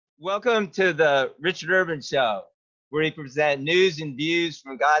Welcome to the Richard Urban Show, where we present news and views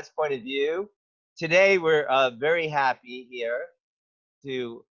from God's point of view. Today, we're very happy here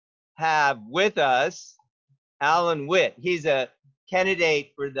to have with us Alan Whitt. He's a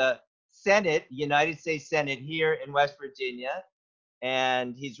candidate for the Senate, United States Senate here in West Virginia,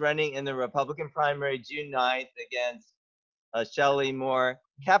 and he's running in the Republican primary June 9th against Shelley Moore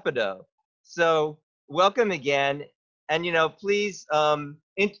Capito. So welcome again. And, please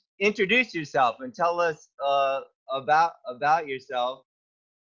introduce yourself and tell us about yourself.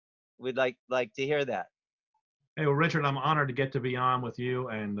 We'd like to hear that. Hey, well, Richard, I'm honored to get to be on with you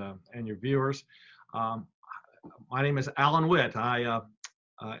and your viewers. Um, my name is Alan Whitt. I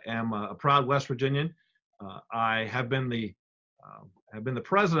am a proud West Virginian. I have been the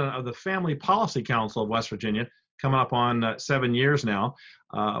president of the Family Policy Council of West Virginia, coming up on 7 years now,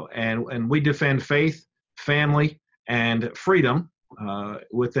 and we defend faith, family, and freedom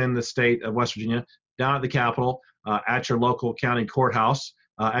within the state of West Virginia, down at the Capitol, at your local county courthouse,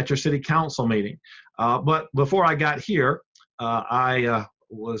 at your city council meeting. But before I got here, I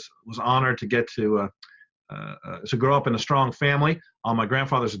was honored to get to grow up in a strong family on my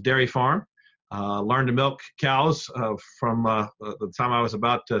grandfather's dairy farm. Learned to milk cows from the time I was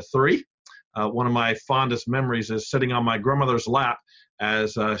about 3. One of my fondest memories is sitting on my grandmother's lap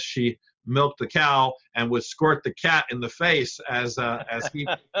as she milked the cow and would squirt the cat in the face as he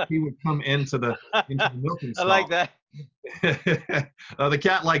would come into the milking stall. I like that. The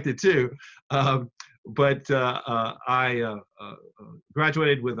cat liked it too. But I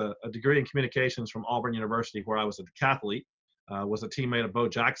graduated with a degree in communications from Auburn University, where I was a decathlete. Was a teammate of Bo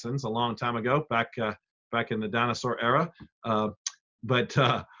Jackson's a long time ago, back in the dinosaur era. But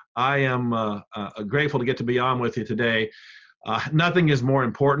I am grateful to get to be on with you today. Nothing is more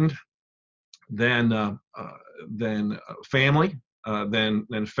important than family,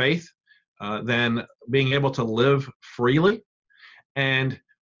 than faith, than being able to live freely. And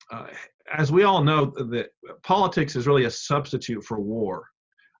as we all know, that politics is really a substitute for war.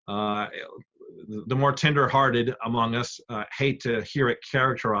 The more tender-hearted among us hate to hear it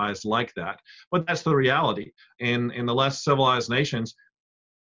characterized like that, but that's the reality. In the less civilized nations,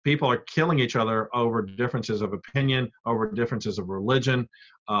 people are killing each other over differences of opinion, over differences of religion,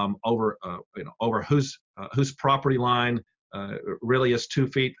 over whose property line really is 2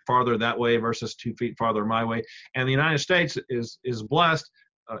 feet farther that way versus 2 feet farther my way. And the United States is blessed,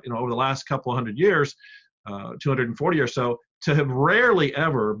 over the last couple of hundred years, 240 or so, to have rarely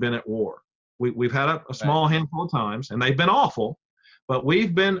ever been at war. We've had a small handful of times, and they've been awful, but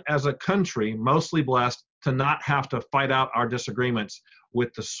we've been, as a country, mostly blessed to not have to fight out our disagreements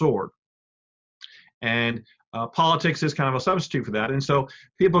with the sword. And politics is kind of a substitute for that. And so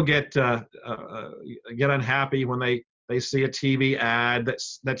people get unhappy when they see a TV ad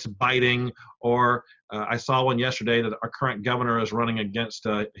that's biting, or I saw one yesterday that our current governor is running against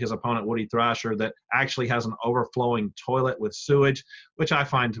his opponent, Woody Thrasher, that actually has an overflowing toilet with sewage, which I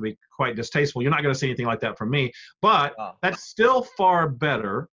find to be quite distasteful. You're not going to see anything like that from me, but that's still far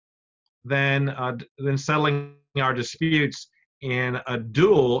better than settling our disputes in a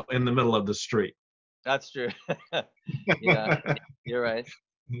duel in the middle of the street. That's true. Yeah, you're right.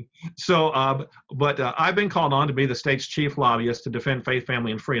 So, but I've been called on to be the state's chief lobbyist to defend faith,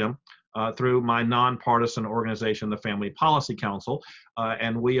 family, and freedom through my nonpartisan organization, the Family Policy Council,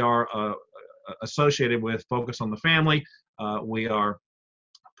 and we are associated with Focus on the Family. We are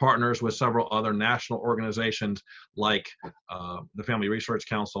partners with several other national organizations like the Family Research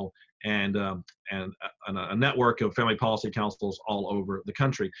Council and a network of family policy councils all over the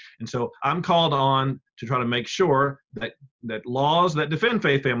country. And so I'm called on to try to make sure that laws that defend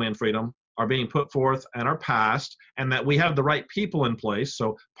faith, family, and freedom are being put forth and are passed, and that we have the right people in place.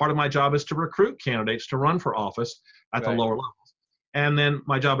 So part of my job is to recruit candidates to run for office at the lower levels. And then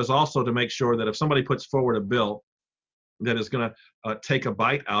my job is also to make sure that if somebody puts forward a bill that is going to take a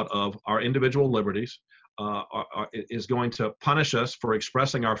bite out of our individual liberties, is going to punish us for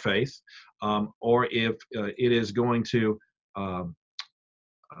expressing our faith, or if it is going to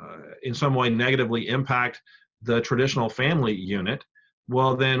in some way negatively impact the traditional family unit,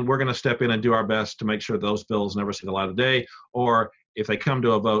 well, then we're going to step in and do our best to make sure those bills never see the light of day, or if they come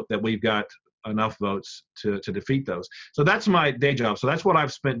to a vote, that we've got enough votes to defeat those. So that's my day job. So that's what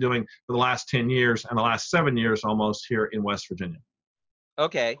I've spent doing for the last 10 years and the last 7 years almost here in West Virginia.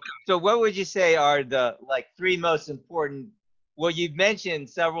 Okay. So what would you say are the 3 most important? Well, you've mentioned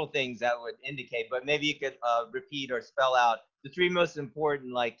several things that would indicate, but maybe you could repeat or spell out the 3 most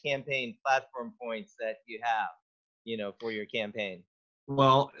important campaign platform points that you have, for your campaign.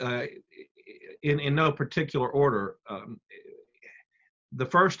 Well, in no particular order. the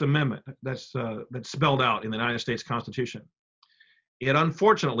First Amendment that's spelled out in the United States Constitution, it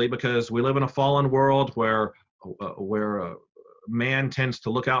unfortunately, because we live in a fallen world where man tends to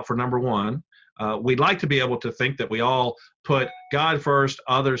look out for number one, we'd like to be able to think that we all put God first,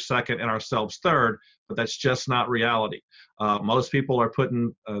 others second, and ourselves third, but that's just not reality. Most people are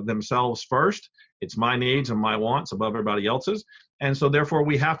putting themselves first. It's my needs and my wants above everybody else's. And so therefore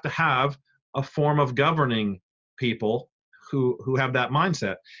we have to have a form of governing people who have that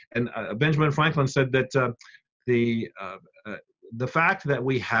mindset. And Benjamin Franklin said that the uh, the fact that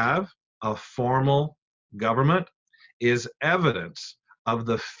we have a formal government is evidence of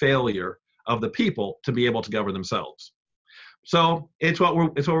the failure of the people to be able to govern themselves. So it's what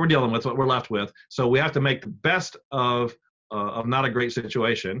we're dealing with, what we're left with. So we have to make the best of not a great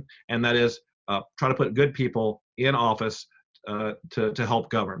situation, and that is try to put good people in office to help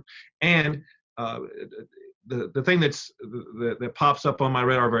govern. And uh, the thing that pops up on my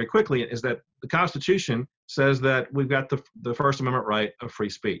radar very quickly is that the Constitution says that we've got the First Amendment right of free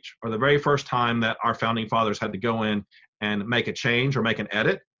speech, or the very first time that our founding fathers had to go in and make a change or make an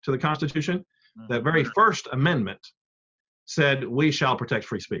edit to the Constitution, that very First Amendment said we shall protect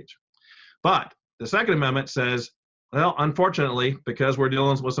free speech. But the Second Amendment says, well, unfortunately, because we're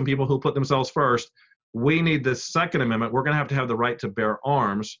dealing with some people who put themselves first, we need the Second Amendment. We're going to have the right to bear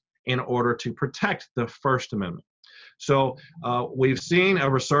arms in order to protect the First Amendment. So we've seen a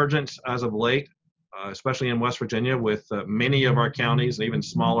resurgence as of late, especially in West Virginia, with many of our counties and even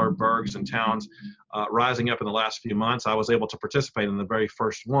smaller burgs and towns rising up in the last few months. I was able to participate in the very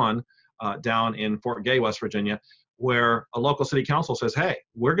first one down in Fort Gay, West Virginia, where a local city council says, hey,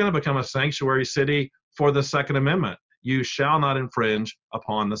 we're going to become a sanctuary city for the Second Amendment. You shall not infringe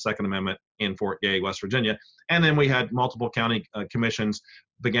upon the Second Amendment in Fort Gay, West Virginia. And then we had multiple county commissions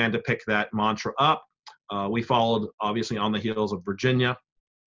began to pick that mantra up. We followed, obviously, on the heels of Virginia.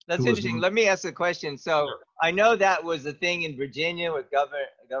 That's interesting. Let me ask a question. So Sure. I know that was a thing in Virginia with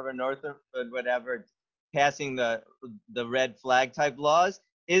Governor Northam, whatever, passing the red flag type laws.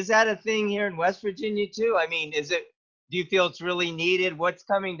 Is that a thing here in West Virginia too? I mean, is it? Do you feel it's really needed? What's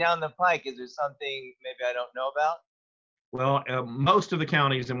coming down the pike? Is there something maybe I don't know about? Well, most of the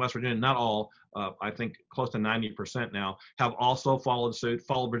counties in West Virginia, not all, I think close to 90% now, have also followed suit,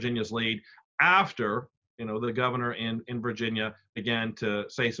 followed Virginia's lead after the governor in Virginia began to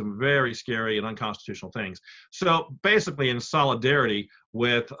say some very scary and unconstitutional things. So basically, in solidarity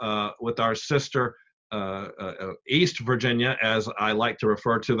with our sister East Virginia, as I like to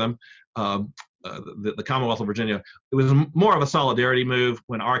refer to them, the Commonwealth of Virginia, it was more of a solidarity move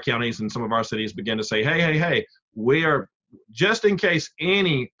when our counties and some of our cities began to say, hey, we are, just in case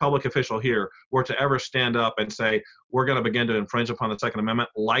any public official here were to ever stand up and say, we're going to begin to infringe upon the Second Amendment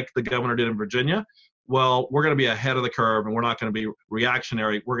like the governor did in Virginia, well, we're going to be ahead of the curve and we're not going to be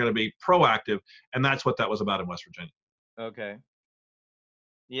reactionary. We're going to be proactive. And that's what that was about in West Virginia. Okay.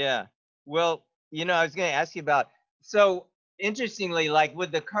 Yeah. Well, I was going to ask you about, so interestingly, like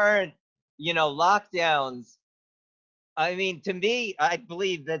with the current, lockdowns, I mean, to me, I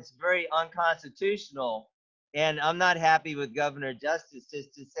believe that's very unconstitutional. And I'm not happy with Governor Justice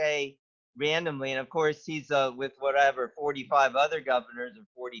just to say randomly. And of course, he's with whatever 45 other governors or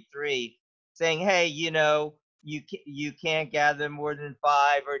 43 saying, hey, you can't gather more than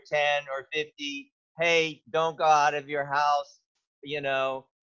 5 or 10 or 50. Hey, don't go out of your house. You know,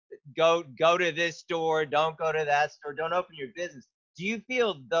 go to this store. Don't go to that store. Don't open your business. Do you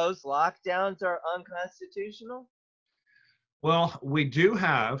feel those lockdowns are unconstitutional? Well, we do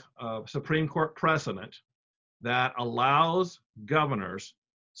have a Supreme Court precedent that allows governors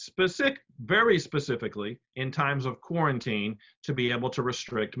very specifically in times of quarantine to be able to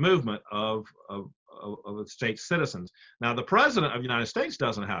restrict movement of state citizens. Now, the president of the United States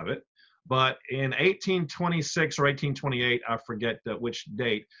doesn't have it, but in 1826 or 1828, I forget which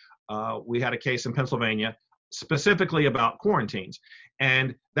date, we had a case in Pennsylvania specifically about quarantines.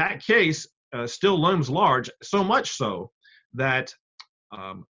 And that case still looms large, so much so that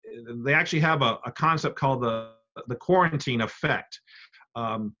they actually have a concept called the quarantine effect.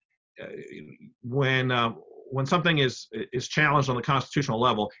 Um, uh, when something is challenged on the constitutional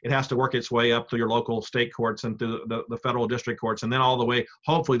level, it has to work its way up through your local state courts and through the federal district courts, and then all the way,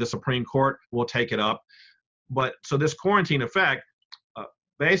 hopefully, the Supreme Court will take it up. But so this quarantine effect uh,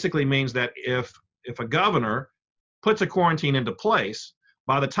 basically means that if a governor puts a quarantine into place,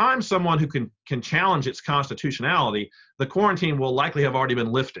 by the time someone who can challenge its constitutionality, the quarantine will likely have already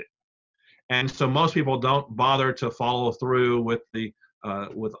been lifted. And so most people don't bother to follow through with the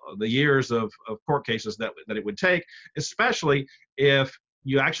years of court cases that it would take, especially if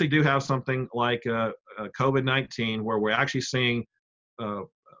you actually do have something like COVID-19, where we're actually seeing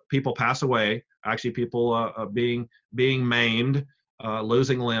people pass away, actually people being maimed,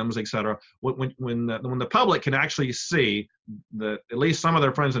 losing limbs, etc. When the public can actually see that at least some of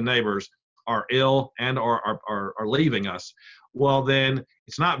their friends and neighbors are ill and are leaving us, well, then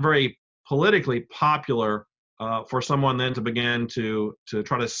it's not very politically popular for someone then to begin to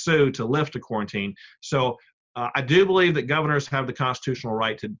try to sue to lift a quarantine. So I do believe that governors have the constitutional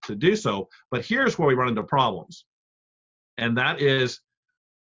right to do so, but here's where we run into problems, and that is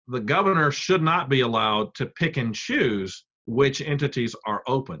the governor should not be allowed to pick and choose which entities are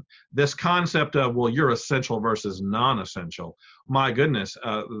open. This concept of, well, you're essential versus non-essential, my goodness,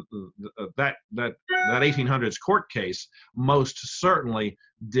 that 1800s court case most certainly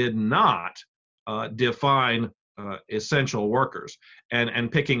did not define essential workers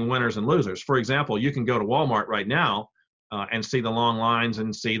and picking winners and losers. For example, you can go to Walmart right now and see the long lines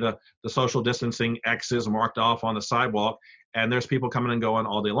and see the social distancing X's marked off on the sidewalk, and there's people coming and going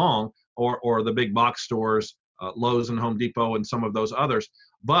all day long, or the big box stores, Lowe's and Home Depot and some of those others.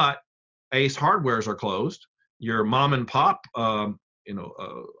 But Ace Hardwares are closed. Your mom and pop,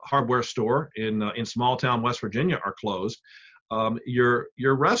 hardware store in small town West Virginia are closed. Your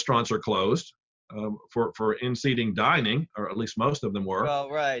restaurants are closed for in-seating dining, or at least most of them were. Well,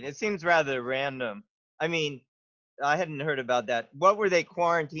 right. It seems rather random. I mean, I hadn't heard about that. What were they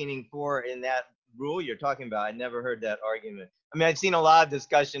quarantining for in that rule you're talking about? I never heard that argument. I mean, I've seen a lot of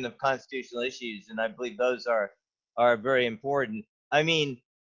discussion of constitutional issues, and I believe those are very important. I mean,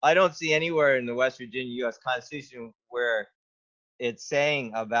 I don't see anywhere in the West Virginia U.S. Constitution where it's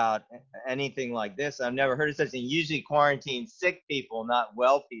saying about anything like this. I've never heard of such thing. Usually quarantine sick people, not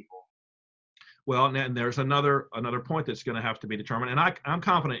well people. Well, and there's another point that's going to have to be determined, and I'm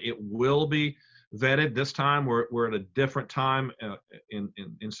confident it will be vetted this time. We're at a different time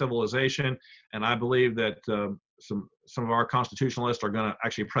in civilization, and I believe that some of our constitutionalists are going to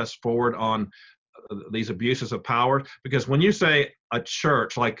actually press forward on these abuses of power. Because when you say a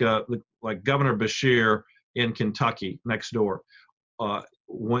church like Governor Beshear in Kentucky next door,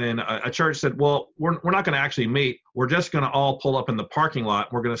 when a church said, well, we're not going to actually meet, we're just going to all pull up in the parking lot,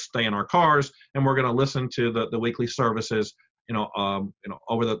 we're going to stay in our cars, and we're going to listen to the weekly services,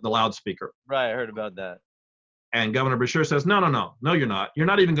 over the loudspeaker. Right, I heard about that. And Governor Beshear says, no, you're not. You're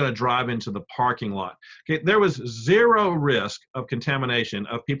not even going to drive into the parking lot. Okay, there was zero risk of contamination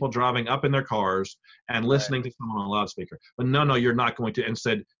of people driving up in their cars and listening to someone on a loudspeaker. But no, you're not going to. And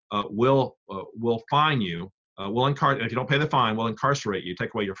said, we'll fine you. If you don't pay the fine, we'll incarcerate you,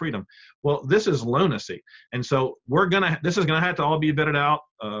 take away your freedom. Well, this is lunacy. And so this is gonna have to all be vetted out.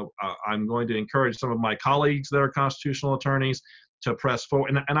 I'm going to encourage some of my colleagues that are constitutional attorneys to press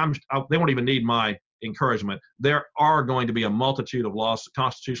forward. And they won't even need my encouragement. There are going to be a multitude of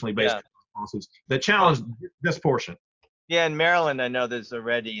constitutionally based lawsuits that challenge this portion. Yeah, in Maryland, I know there's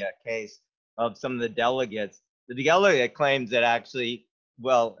already a case of some of the delegates. The delegate claims that actually,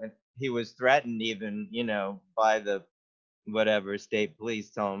 well, he was threatened even, by the whatever state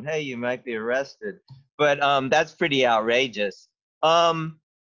police told him, hey, you might be arrested. But that's pretty outrageous.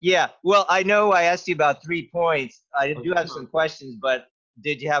 Yeah, well, I know I asked you about 3 points. I do have some questions, but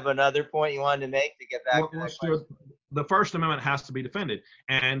did you have another point you wanted to make to get back to that question? The First Amendment has to be defended.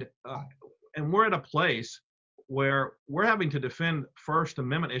 And we're at a place where we're having to defend First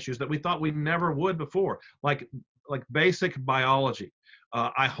Amendment issues that we thought we never would before, like basic biology.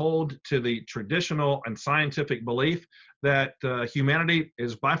 I hold to the traditional and scientific belief that humanity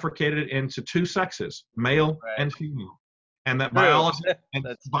is bifurcated into two sexes, male and female, and that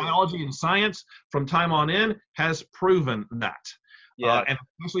biology and science from time on in has proven that. And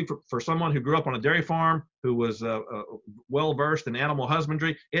especially for someone who grew up on a dairy farm, who was well versed in animal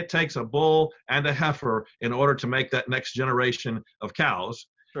husbandry, it takes a bull and a heifer in order to make that next generation of cows.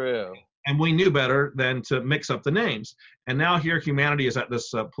 True. And we knew better than to mix up the names. And now here humanity is at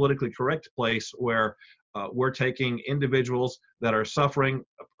this politically correct place where we're taking individuals that are suffering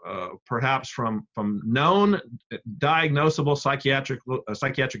perhaps from known diagnosable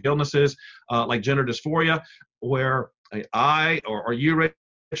psychiatric illnesses like gender dysphoria, where I or you,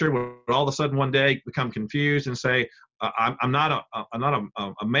 Richard, would all of a sudden one day become confused and say, I'm not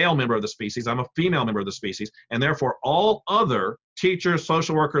a male member of the species, I'm a female member of the species, and therefore all other teachers,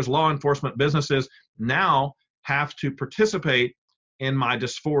 social workers, law enforcement, businesses now have to participate in my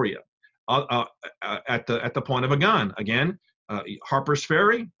dysphoria at the point of a gun. Again, Harper's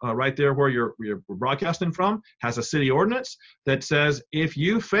Ferry, right there where you're broadcasting from, has a city ordinance that says if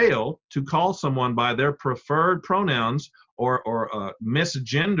you fail to call someone by their preferred pronouns or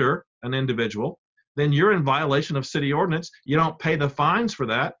misgender an individual, then you're in violation of city ordinance. You don't pay the fines for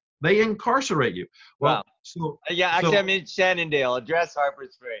that, they incarcerate you. Wow. Well, so Yeah, actually, so I'm in Shenandoah. Address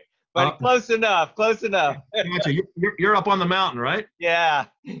Harper's Ferry, uh, but close enough. Close enough. gotcha. You're up on the mountain, right? Yeah.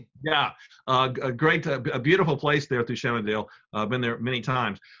 Yeah, a great, a beautiful place there through Shenandoah. Been there many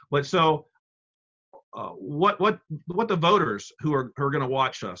times. But so, what the voters who are going to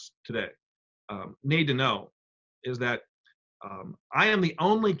watch us today need to know is that I am the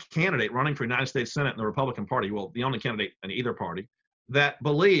only candidate running for United States Senate in the Republican Party. Well, the only candidate in either party that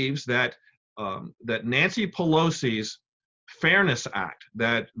believes that that Nancy Pelosi's Fairness Act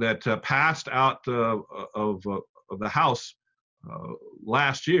that passed out of the House uh,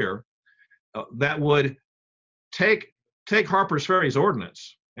 last year that would take Harper's Ferry's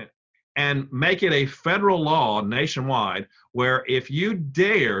ordinance and make it a federal law nationwide, where if you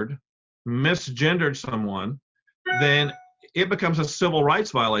dared misgendered someone, then it becomes a civil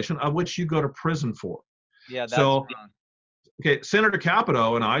rights violation of which you go to prison for. Yeah, that's So, wrong. okay, Senator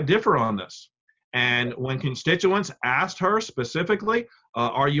Capito and I differ on this. And when constituents asked her specifically,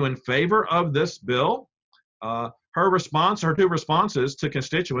 "Are you in favor of this bill?" Her two responses to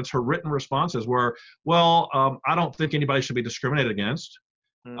constituents, her written responses were, "Well, I don't think anybody should be discriminated against."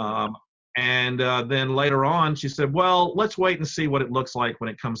 Hmm. Um, and then later on, she said, "Well, let's wait and see what it looks like when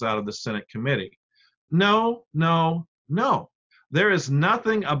it comes out of the Senate committee." No, no, no. There is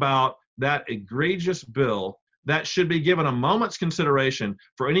nothing about that egregious bill that should be given a moment's consideration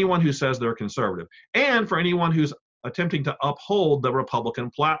for anyone who says they're conservative and for anyone who's attempting to uphold the Republican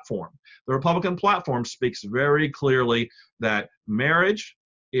platform. The Republican platform speaks very clearly that marriage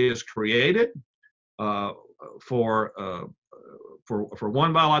is created uh, for, uh, for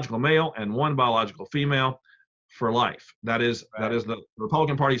one biological male and one biological female for life. That Right. is the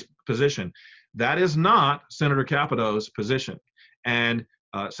Republican Party's position. That is not Senator Capito's position. And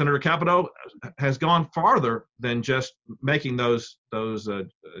Senator Capito has gone farther than just making those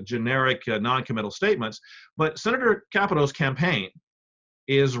generic non-committal statements. But Senator Capito's campaign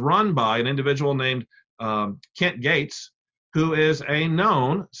is run by an individual named Kent Gates, who is a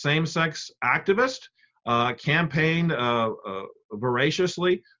known same-sex activist, campaigned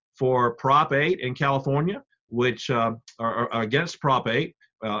voraciously for Prop 8 in California, which are against Prop 8.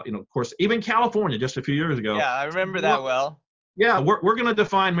 Of course, even California just a few years ago, Yeah, I remember that well. yeah, we're going to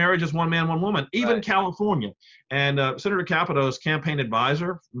define marriage as one man, one woman, even Right. California. And Senator Capito's campaign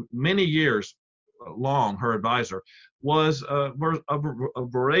advisor, many years long, her advisor, was a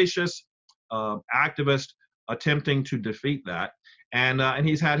voracious activist attempting to defeat that. And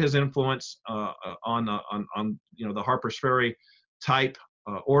he's had his influence on the Harper's Ferry type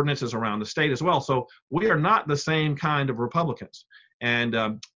ordinances around the state as well. So we are not the same kind of Republicans.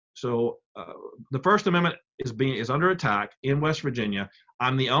 And so the First Amendment is under attack in West Virginia.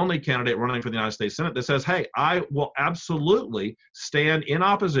 I'm the only candidate running for the United States Senate that says, "Hey, I will absolutely stand in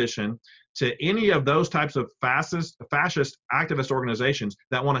opposition to any of those types of fascist activist organizations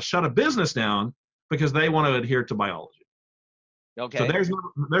that want to shut a business down because they want to adhere to biology." So Okay. there's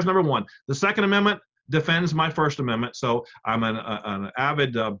number one. The Second Amendment defends my First Amendment. So I'm an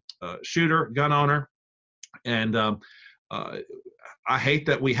avid shooter, gun owner, and uh, I hate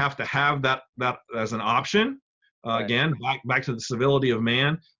that we have to have that as an option. Right. Again, back to the civility of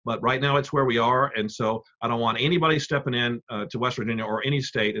man. But right now, it's where we are, and so I don't want anybody stepping in to West Virginia or any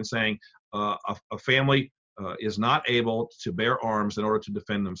state and saying a family is not able to bear arms in order to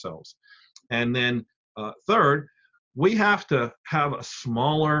defend themselves. And then third, we have to have a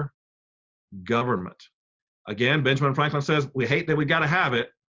smaller government. Again, Benjamin Franklin says we hate that we got to have it,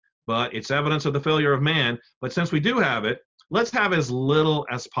 but it's evidence of the failure of man. But since we do have it, let's have as little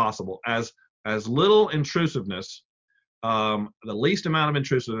as possible, as little intrusiveness, the least amount of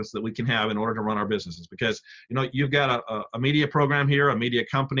intrusiveness that we can have in order to run our businesses. Because you've got a media program here, a media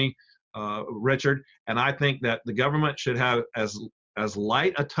company, Richard, and I think that the government should have as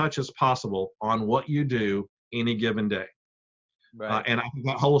light a touch as possible on what you do any given day. Right. And I think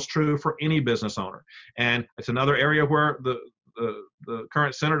that holds true for any business owner. And it's another area where the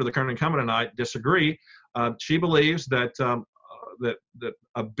current senator, the current incumbent, and I disagree. She believes that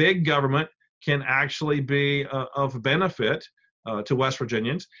a big government can actually be of benefit to West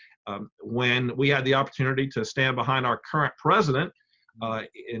Virginians. When we had the opportunity to stand behind our current president uh,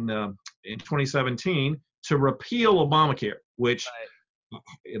 in uh, in 2017 to repeal Obamacare, which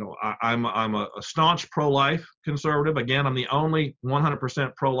Right. I'm a staunch pro-life conservative. Again, I'm the only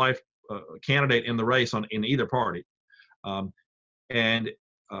 100% pro-life candidate in the race in either party. Um, and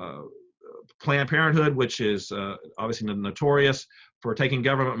uh, Planned Parenthood, which is obviously notorious for taking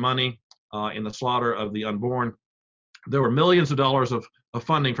government money in the slaughter of the unborn. There were millions of dollars of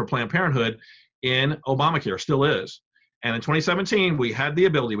funding for Planned Parenthood in Obamacare, still is. And in 2017, we had the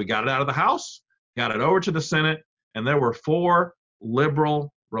ability. We got it out of the House, got it over to the Senate, and there were 4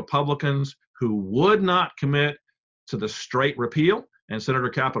 liberal Republicans who would not commit to the straight repeal, and Senator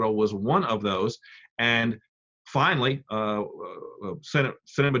Capito was one of those. And finally, Senate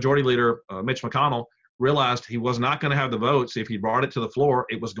Majority Leader Mitch McConnell realized he was not going to have the votes. If he brought it to the floor,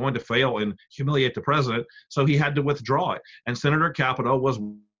 it was going to fail and humiliate the president, so he had to withdraw it. And Senator Capito was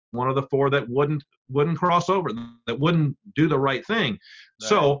one of the 4 that wouldn't cross over, that wouldn't do the right thing. Right.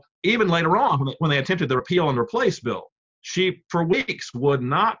 So even later on, when they attempted the repeal and replace bill, she for weeks would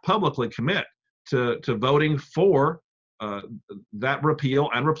not publicly commit to voting for that repeal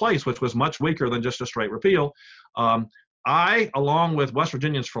and replace, which was much weaker than just a straight repeal. I, along with West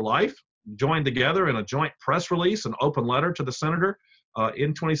Virginians for Life, joined together in a joint press release, an open letter to the senator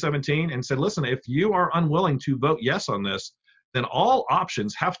in 2017, and said, listen, if you are unwilling to vote yes on this, then all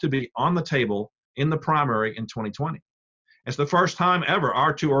options have to be on the table in the primary in 2020. It's the first time ever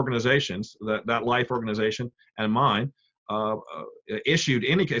our 2 organizations, that Life organization and mine, issued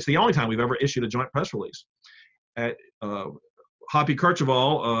any case. It's the only time we've ever issued a joint press release. Hoppy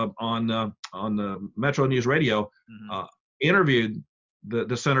Kercheval on the Metro News Radio interviewed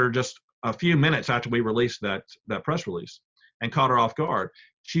the senator just a few minutes after we released that press release and caught her off guard.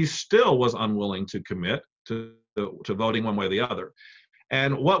 She still was unwilling to commit to voting one way or the other.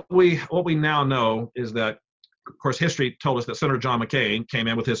 And what we now know is that, of course, history told us that Senator John McCain came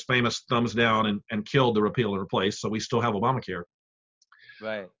in with his famous thumbs down and killed the repeal and replace, so we still have Obamacare.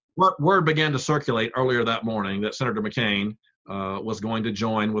 Right. Word began to circulate earlier that morning that Senator McCain was going to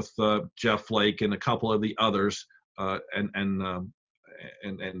join with Jeff Flake and a couple of the others, and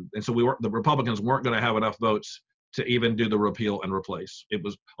so the Republicans weren't going to have enough votes to even do the repeal and replace.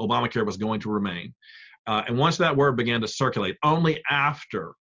 Obamacare was going to remain. And once that word began to circulate, only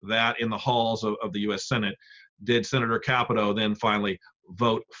after that in the halls of the U.S. Senate did Senator Capito then finally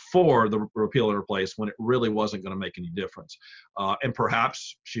vote for the repeal and replace, when it really wasn't going to make any difference. And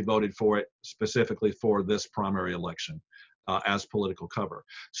perhaps she voted for it specifically for this primary election as political cover.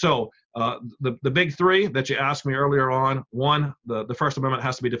 So the big 3 that you asked me earlier on: 1, the First Amendment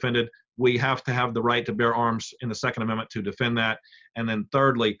has to be defended. We have to have the right to bear arms in the Second Amendment to defend that. And then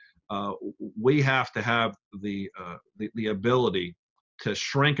thirdly, we have to have the ability to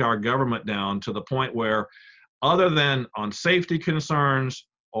shrink our government down to the point where, other than on safety concerns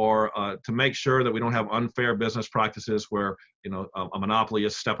or to make sure that we don't have unfair business practices where a monopoly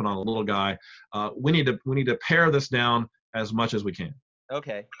is stepping on a little guy, we need to pare this down as much as we can.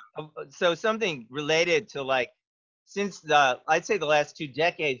 Okay, so something related to, since I'd say the last 2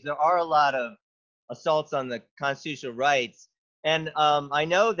 decades, there are a lot of assaults on the constitutional rights, and I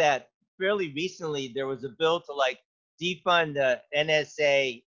know that fairly recently there was a bill to defund the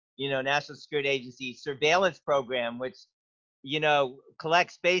NSA, National Security Agency surveillance program, which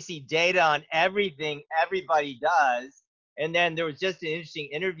collects basic data on everything everybody does. And then there was just an interesting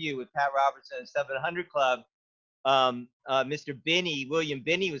interview with Pat Robertson of 700 Club. Mr. Binney, William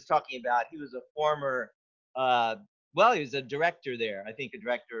Binney, was talking about, he was a former, he was a director there, I think a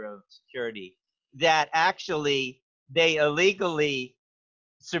director of security, that actually they illegally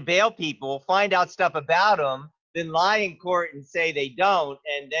surveil people, find out stuff about them, then lie in court and say they don't,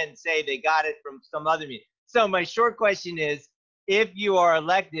 and then say they got it from some other means. So my short question is, if you are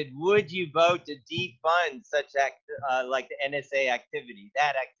elected, would you vote to defund such like the NSA activity,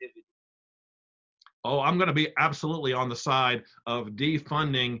 that activity? Oh, I'm going to be absolutely on the side of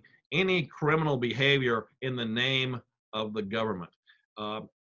defunding any criminal behavior in the name of the government.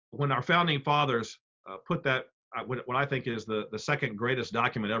 When our founding fathers put that, what I think is the second greatest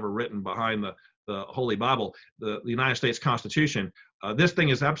document ever written behind the Holy Bible, the United States Constitution, this thing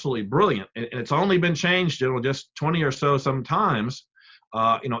is absolutely brilliant, and it's only been changed, just 20 or so sometimes,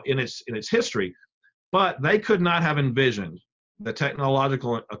 in its history. But they could not have envisioned the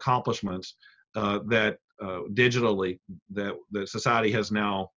technological accomplishments that digitally that society has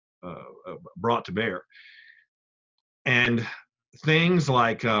now brought to bear, and things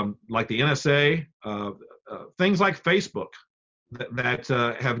like the NSA, things like Facebook, that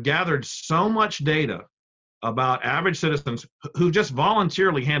have gathered so much data about average citizens who just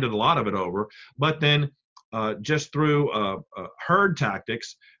voluntarily handed a lot of it over, but then just through herd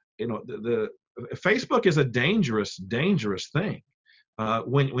tactics, the Facebook is a dangerous thing.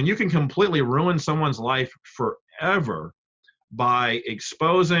 When you can completely ruin someone's life forever by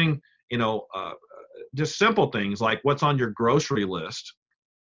exposing, just simple things like what's on your grocery list,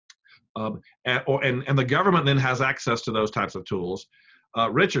 and the government then has access to those types of tools.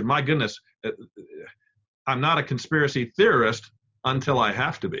 Richard, my goodness, I'm not a conspiracy theorist until I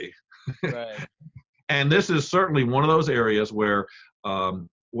have to be. Right. And this is certainly one of those areas where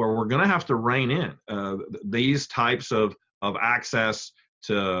we're going to have to rein in these types of access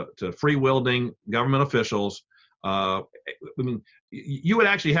to free wielding government officials. I mean, you would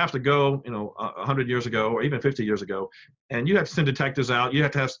actually have to go, 100 years ago or even 50 years ago, and you have to send detectives out. You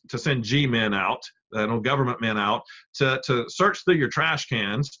have to send G-men out, government men out to search through your trash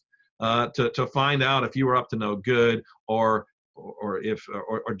cans to find out if you were up to no good or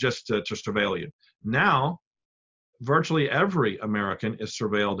just to surveil you. Now, virtually every American is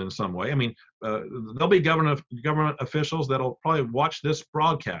surveilled in some way. I mean, there'll be government officials that'll probably watch this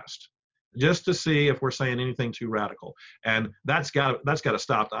broadcast just to see if we're saying anything too radical, and that's got to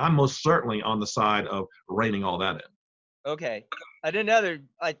stop. I'm most certainly on the side of reining all that in. Okay, and another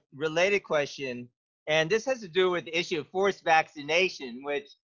related question, and this has to do with the issue of forced vaccination, which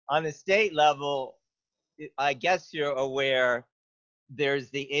on the state level, I guess you're aware, there's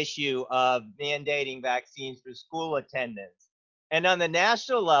the issue of mandating vaccines for school attendance. And on the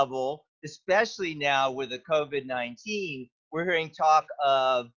national level, especially now with the COVID-19, we're hearing talk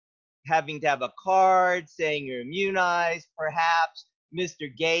of having to have a card saying you're immunized. Perhaps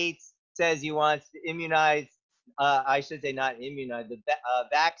Mr. Gates says he wants to immunize, I should say not immunize, but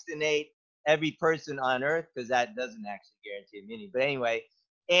vaccinate every person on earth, because that doesn't actually guarantee immunity. But anyway,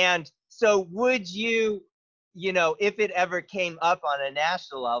 and so would you, if it ever came up on a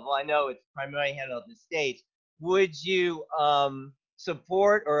national level, I know it's primarily handled in the states, would you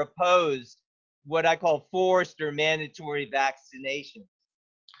support or oppose what I call forced or mandatory vaccination?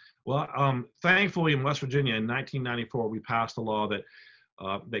 Well, thankfully in West Virginia in 1994, we passed a law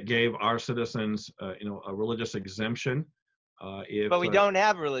that gave our citizens, a religious exemption. But we don't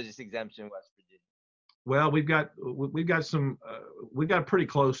have a religious exemption in West Virginia. Well, we've got pretty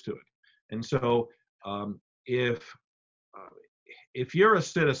close to it, and so if you're a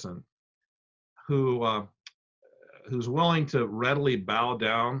citizen who's willing to readily bow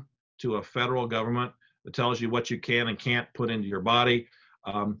down to a federal government that tells you what you can and can't put into your body,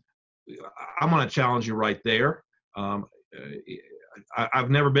 I'm going to challenge you right there. I've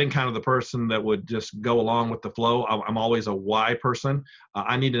never been kind of the person that would just go along with the flow. I'm always a why person.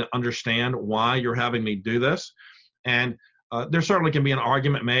 I need to understand why you're having me do this. And there certainly can be an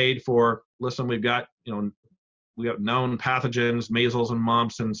argument made for, listen, we have known pathogens, measles and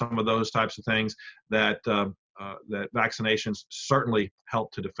mumps, and some of those types of things that vaccinations certainly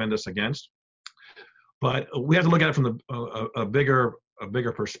help to defend us against. But we have to look at it from a bigger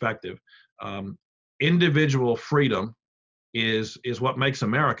perspective. Individual freedom is what makes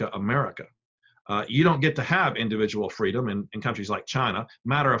America America. You don't get to have individual freedom in countries like China.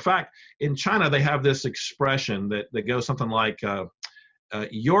 Matter of fact, in China they have this expression that goes something like,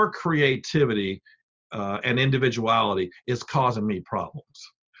 "Your creativity and individuality is causing me problems."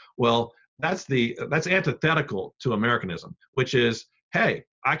 Well, that's antithetical to Americanism, which is, hey,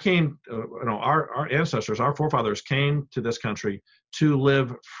 I came, our ancestors, our forefathers came to this country to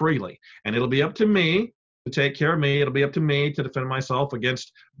live freely, and it'll be up to me to take care of me. It'll be up to me to defend myself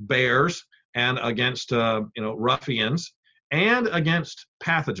against bears and against ruffians and against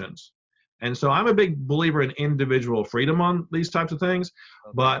pathogens. And so I'm a big believer in individual freedom on these types of things,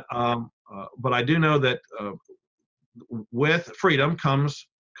 but I do know that with freedom comes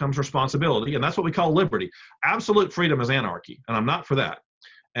responsibility, and that's what we call liberty. Absolute freedom is anarchy, and I'm not for that.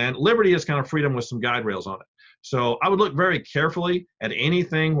 And liberty is kind of freedom with some guide rails on it. So I would look very carefully at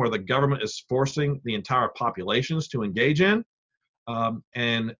anything where the government is forcing the entire populations to engage in,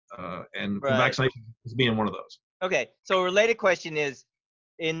 and Right. vaccination is being one of those. Okay, so a related question is,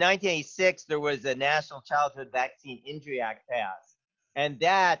 in 1986, there was a National Childhood Vaccine Injury Act passed, and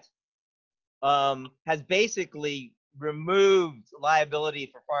that has basically removed liability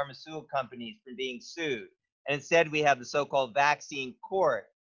for pharmaceutical companies from being sued. And instead, we have the so-called vaccine court.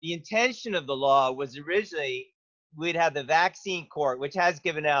 The intention of the law was originally we'd have the vaccine court, which has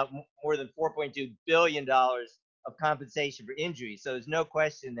given out more than $4.2 billion of compensation for injuries. So there's no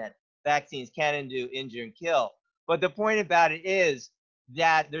question that vaccines can injure and kill. But the point about it is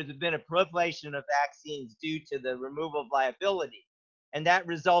that there's been a proliferation of vaccines due to the removal of liability. And that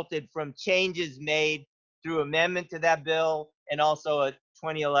resulted from changes made through amendment to that bill and also a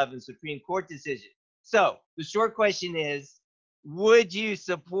 2011 Supreme Court decision. So the short question is, would you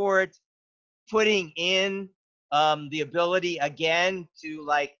support putting in the ability again to,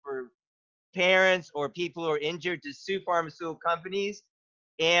 like, for parents or people who are injured to sue pharmaceutical companies?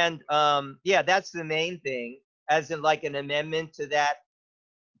 And that's the main thing, as in like an amendment to that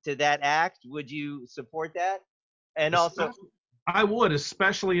act. Would you support that? And also, I would,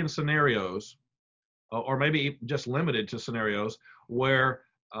 especially in scenarios, or maybe just limited to scenarios where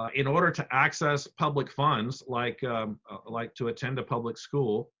in order to access public funds, like to attend a public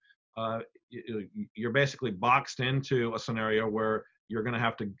school, uh, you're basically boxed into a scenario where you're going to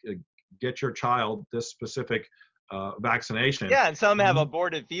have to get your child this specific vaccination. Yeah, and some have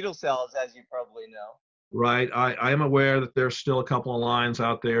aborted fetal cells, as you probably know. Right. I am aware that there's still a couple of lines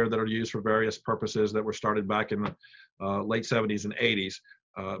out there that are used for various purposes that were started back in the late 70s and 80s.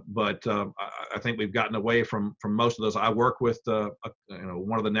 But I think we've gotten away from most of those. I work with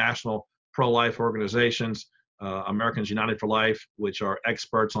one of the national pro-life organizations, Americans United for Life, which are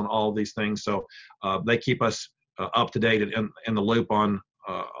experts on all of these things. So they keep us up to date and in the loop on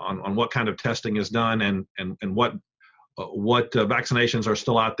what kind of testing is done and what vaccinations are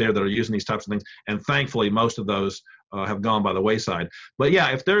still out there that are using these types of things. And thankfully, most of those have gone by the wayside. But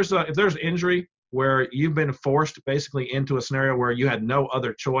yeah, if there's injury where you've been forced basically into a scenario where you had no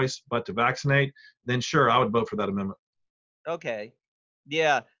other choice but to vaccinate, then sure, I would vote for that amendment. Okay.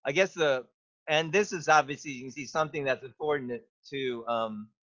 Yeah, I guess and this is obviously, you can see something that's important to,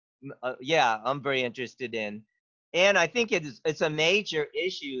 yeah, I'm very interested in. And I think it's a major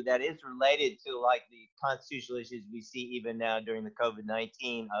issue that is related to like the constitutional issues we see even now during the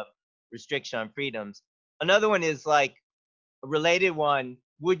COVID-19 of restriction on freedoms. Another one is like a related one.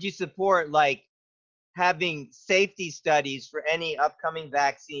 Would you support like having safety studies for any upcoming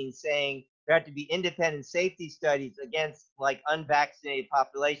vaccine, saying there have to be independent safety studies against like unvaccinated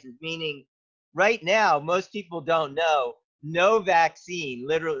populations, meaning right now most people don't know no vaccine,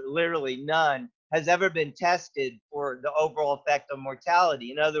 literally none, has ever been tested for the overall effect on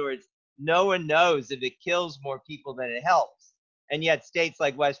mortality. In other words, no one knows if it kills more people than it helps. And yet states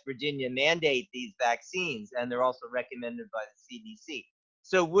like West Virginia mandate these vaccines, and they're also recommended by the CDC.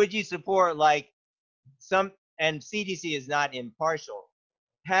 So would you support like some, and CDC is not impartial,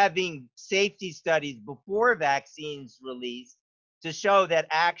 having safety studies before vaccines release to show that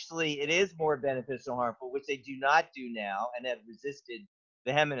actually it is more beneficial harmful, which they do not do now and have resisted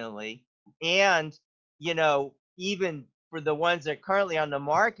vehemently. And, even for the ones that are currently on the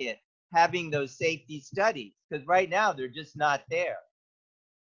market, having those safety studies, because right now they're just not there.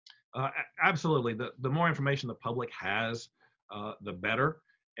 Absolutely. The more information the public has, the better.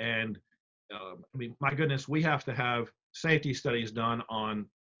 And I mean, my goodness, we have to have safety studies done on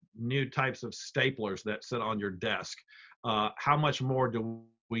new types of staplers that sit on your desk. How much more do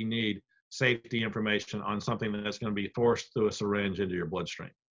we need safety information on something that's going to be forced through a syringe into your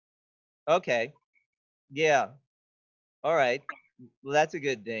bloodstream? Okay. Yeah. All right. Well, that's a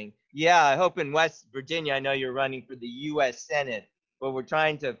good thing. Yeah, I hope in West Virginia, I know you're running for the U.S. Senate, but we're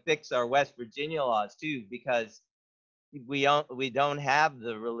trying to fix our West Virginia laws too, because we don't have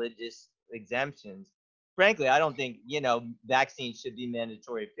the religious exemptions. Frankly, I don't think vaccines should be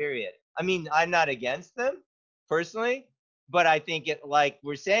mandatory. Period. I mean, I'm not against them personally, but I think it, like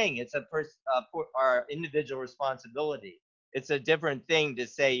we're saying, it's our individual responsibility. It's a different thing to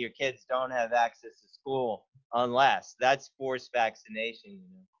say your kids don't have access to school unless that's forced vaccination.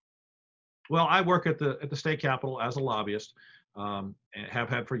 Well, I work at the state capitol as a lobbyist, and have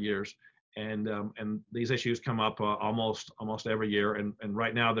had for years. And these issues come up almost every year. And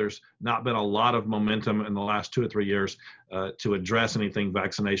right now, there's not been a lot of momentum in the last 2 or 3 years to address anything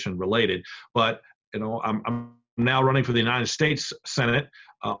vaccination related. But I'm now running for the United States Senate,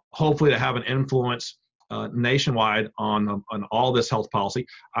 hopefully to have an influence nationwide on all this health policy.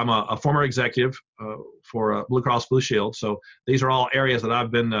 I'm a former executive for Blue Cross Blue Shield, so these are all areas that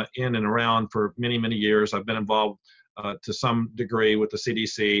I've been in and around for many years. I've been involved to some degree with the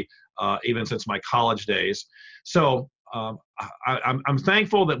CDC even since my college days. So I'm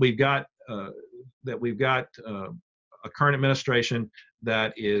thankful that we've got a current administration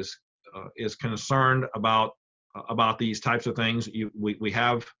that is concerned about these types of things.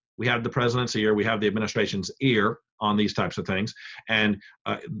 We have the president's ear, we have the administration's ear on these types of things, and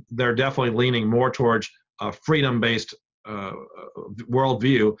they're definitely leaning more towards a freedom-based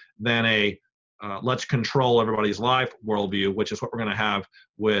worldview than a let's control everybody's life worldview, which is what we're going to have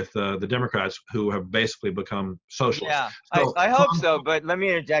with the Democrats, who have basically become socialists. Yeah, I, So, I hope so. But let me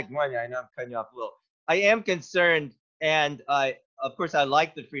interject one. I know I'm cutting you off a little. I am concerned, and of course, I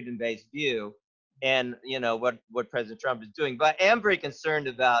like the freedom-based view, and what President Trump is doing. But I am very concerned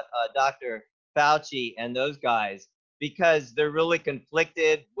about Dr. Fauci and those guys because they're really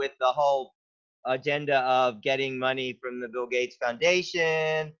conflicted with the whole agenda of getting money from the Bill Gates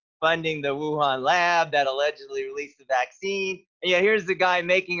Foundation, funding the Wuhan lab that allegedly released the vaccine. And yeah, here's the guy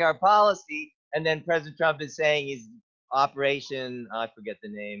making our policy. And then President Trump is saying he's I forget the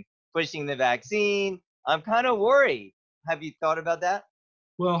name, pushing the vaccine. I'm kind of worried. Have you thought about that?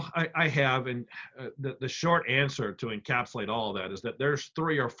 Well, I have, and the short answer to encapsulate all of that is that there's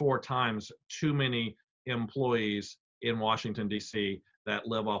 3 or 4 times too many employees in Washington, D.C. that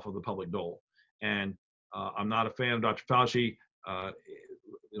live off of the public dole. And I'm not a fan of Dr. Fauci. Uh,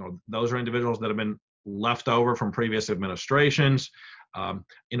 those are individuals that have been left over from previous administrations. Um,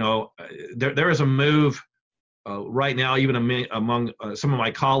 there is a move right now, even among some of my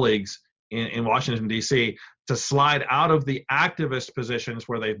colleagues in Washington, D.C., to slide out of the activist positions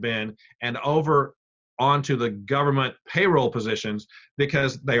where they've been and over onto the government payroll positions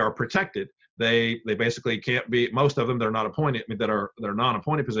because they are protected. They basically can't be, most of them that are not appointed, that are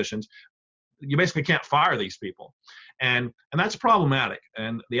non-appointed positions, you basically can't fire these people, and that's problematic.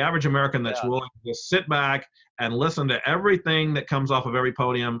 And the average American that's Yeah. willing to sit back and listen to everything that comes off of every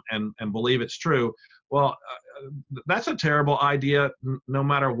podium and believe it's true, well, that's a terrible idea, no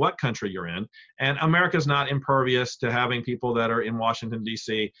matter what country you're in. And America's not impervious to having people that are in Washington,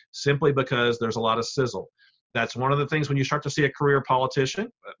 D.C. simply because there's a lot of sizzle. That's one of the things when you start to see a career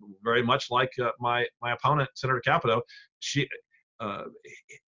politician, very much like my opponent, Senator Capito. She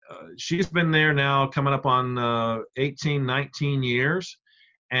she's been there now coming up on 18, 19 years.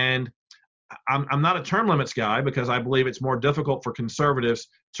 And I'm not a term limits guy because I believe it's more difficult for conservatives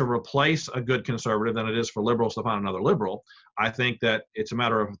to replace a good conservative than it is for liberals to find another liberal. I think that it's a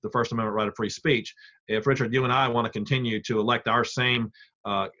matter of the First Amendment right of free speech. If, Richard, you and I want to continue to elect our same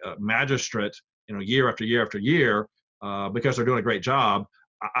magistrate, year after year after year, because they're doing a great job,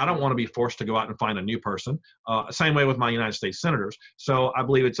 I don't want to be forced to go out and find a new person. Same way with my United States senators. So I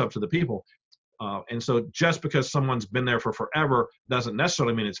believe it's up to the people. And so just because someone's been there for forever doesn't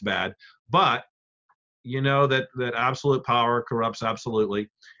necessarily mean it's bad. But you know that absolute power corrupts absolutely,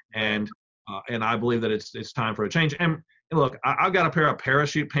 and I believe that it's time for a change. And look, I've got a pair of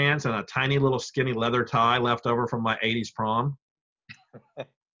parachute pants and a tiny little skinny leather tie left over from my '80s prom.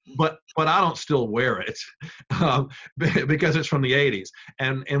 But I don't still wear it because it's from the '80s.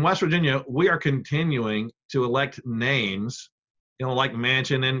 And in West Virginia, we are continuing to elect names, like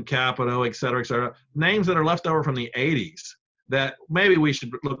Manchin and Capito, et cetera, names that are left over from the '80s. That maybe we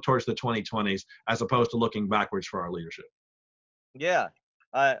should look towards the 2020s as opposed to looking backwards for our leadership. Yeah.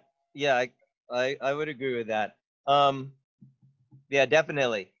 Uh, yeah, I would agree with that. Um, yeah,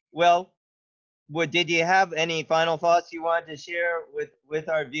 definitely. Well, did you have any final thoughts you wanted to share with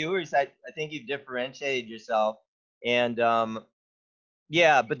our viewers? I think you differentiated yourself, and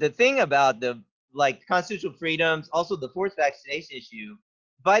yeah, but the thing about the like constitutional freedoms, also the forced vaccination issue.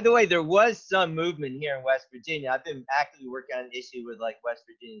 By the way, there was some movement here in West Virginia. I've been actively working on an issue with like West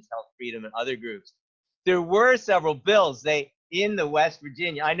Virginia's health freedom and other groups. There were several bills they in the West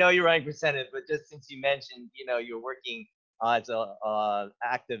Virginia. I know you're running for Senate, but just since you mentioned, you're working as a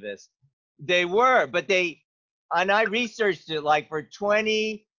activist, they were, but and I researched it like for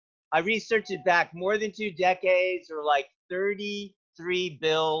 20. I researched it back more than 2 decades, or like 33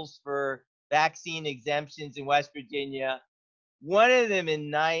 bills for vaccine exemptions in West Virginia. One of them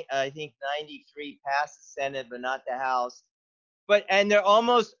I think 93 passed the Senate, but not the House. And they're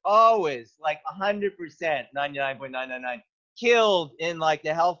almost always like 100%, 99.999 killed in like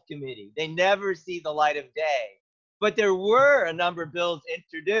the health committee. They never see the light of day. But there were a number of bills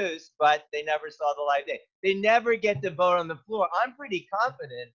introduced, but they never saw the light of day. They never get to vote on the floor. I'm pretty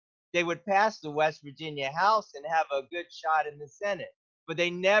confident they would pass the West Virginia House and have a good shot in the Senate, but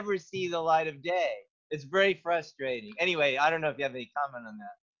they never see the light of day. It's very frustrating. Anyway, I don't know if you have any comment on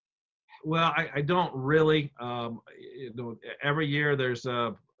that. Well, I don't really. Every year there's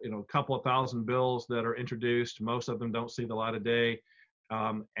a couple of thousand bills that are introduced. Most of them don't see the light of day,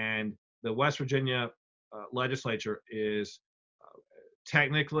 and the West Virginia legislature is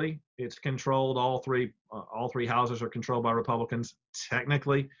technically it's controlled. All three houses are controlled by Republicans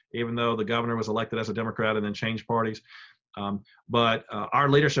technically, even though the governor was elected as a Democrat and then changed parties. But our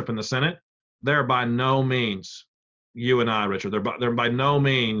leadership in the Senate, they're by no means you and I, Richard. They're by no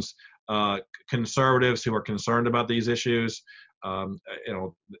means conservatives who are concerned about these issues. Um, you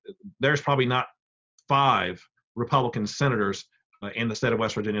know, there's probably not 5 Republican senators in the state of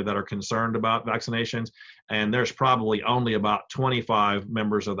West Virginia that are concerned about vaccinations, and there's probably only about 25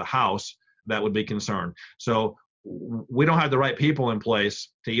 members of the House that would be concerned. So we don't have the right people in place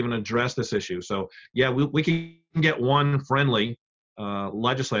to even address this issue. So yeah, we can get one friendly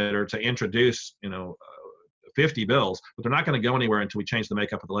legislator to introduce, 50 bills, but they're not going to go anywhere until we change the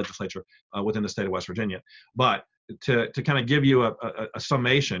makeup of the legislature within the state of West Virginia. But to kind of give you a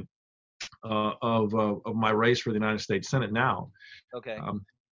summation of my race for the United States Senate now, Okay.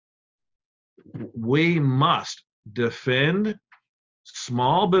 we must defend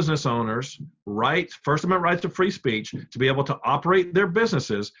small business owners First Amendment rights to free speech to be able to operate their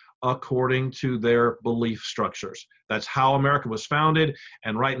businesses according to their belief structures. That's how America was founded.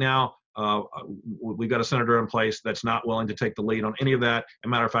 And right now, we've got a senator in place that's not willing to take the lead on any of that. As a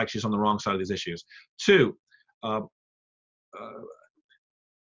matter of fact, she's on the wrong side of these issues. Two, uh, uh,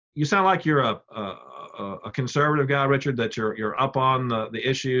 you sound like you're a conservative guy, Richard. That you're up on the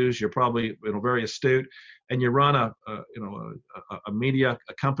issues. You're probably very astute, and you run a media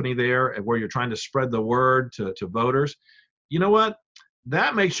a company there where you're trying to spread the word to voters. You know what?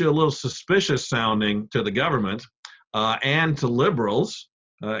 That makes you a little suspicious sounding to the government and to liberals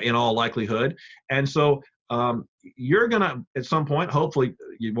in all likelihood. And so you're going to, at some point, hopefully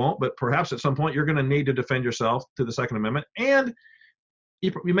you won't, but perhaps at some point, you're going to need to defend yourself to the Second Amendment. And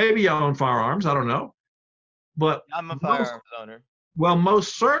you maybe own firearms, I don't know. But I'm a firearms owner.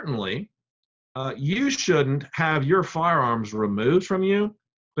 most certainly, you shouldn't have your firearms removed from you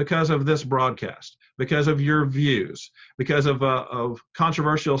because of this broadcast, because of your views, because of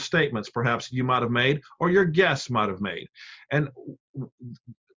controversial statements perhaps you might have made or your guests might have made. And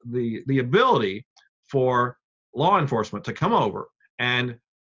the ability for law enforcement to come over and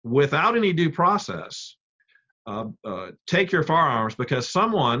without any due process take your firearms because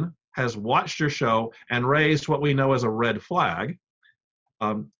someone has watched your show and raised what we know as a red flag.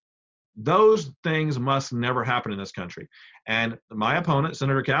 Those things must never happen in this country. And my opponent,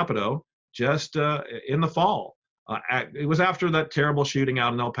 Senator Capito, just in the fall, it was after that terrible shooting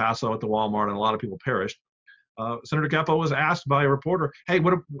out in El Paso at the Walmart and a lot of people perished. Senator Capito was asked by a reporter, "Hey,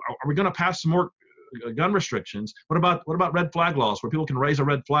 are we going to pass some more gun restrictions? What about red flag laws where people can raise a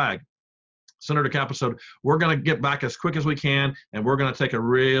red flag?" Senator Capito said, "We're going to get back as quick as we can, and we're going to take a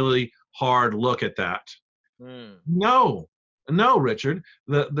really hard look at that." No, no, Richard.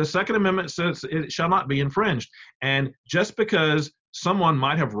 The Second Amendment says it shall not be infringed. And just because someone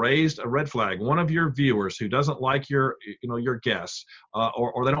might have raised a red flag, one of your viewers who doesn't like your guests,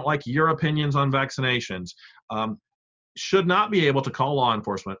 or they don't like your opinions on vaccinations, should not be able to call law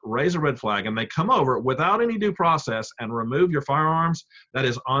enforcement, raise a red flag, and they come over without any due process and remove your firearms. That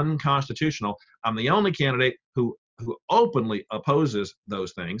is unconstitutional. I'm the only candidate who openly opposes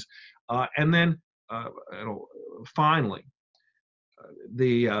those things. And then finally,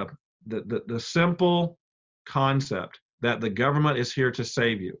 the simple concept that the government is here to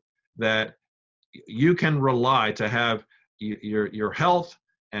save you, that you can rely to have your health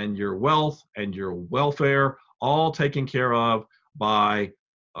and your wealth and your welfare all taken care of by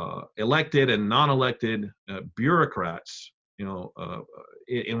elected and non-elected bureaucrats,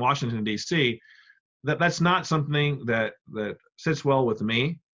 in Washington D.C. That's not something that sits well with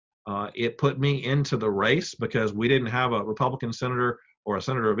me. It put me into the race because we didn't have a Republican senator or a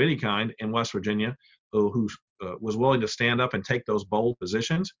senator of any kind in West Virginia who was willing to stand up and take those bold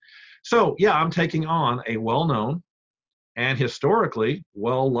positions. So, yeah, I'm taking on a well-known and historically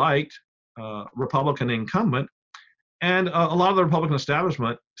well-liked Republican incumbent. And a lot of the Republican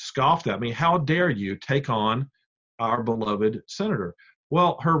establishment scoffed at me. How dare you take on our beloved senator?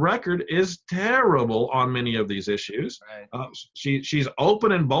 Well, her record is terrible on many of these issues. Right. She's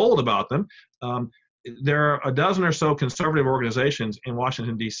open and bold about them. There are a dozen or so conservative organizations in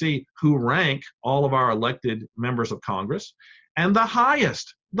Washington, D.C., who rank all of our elected members of Congress. And the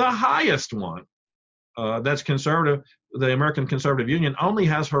highest one that's conservative, the American Conservative Union, only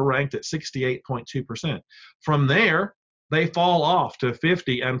has her ranked at 68.2%. From there, they fall off to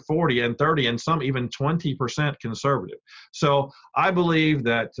 50 and 40 and 30 and some even 20% conservative. So I believe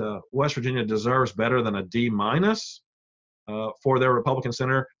that West Virginia deserves better than a D minus for their Republican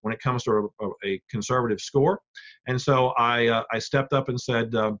senator when it comes to a conservative score. And so I stepped up and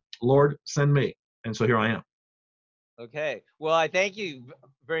said, Lord, send me. And so here I am. Okay. Well, I thank you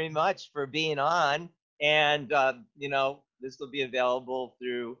very much for being on. And, this will be available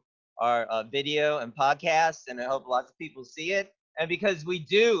through our video and podcast. And I hope lots of people see it. And because we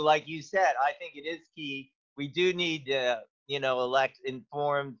do, like you said, I think it is key. We do need to, elect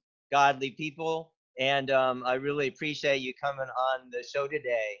informed, godly people. And I really appreciate you coming on the show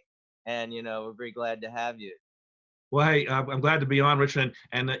today. And, we're very glad to have you. Well, hey, I'm glad to be on, Richard,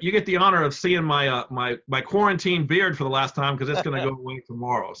 and you get the honor of seeing my quarantine beard for the last time because it's going to go away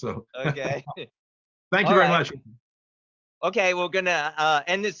tomorrow. So, Okay. thank you All very right. much. Okay, we're gonna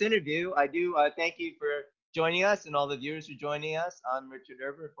end this interview. I do thank you for joining us and all the viewers for joining us. I'm Richard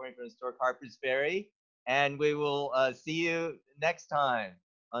Urban, reporting from historic Harpers Ferry, and we will see you next time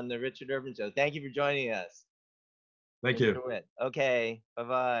on the Richard Urban Show. Thank you for joining us, Thank you. Mr. Whitt. Okay, bye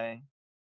bye.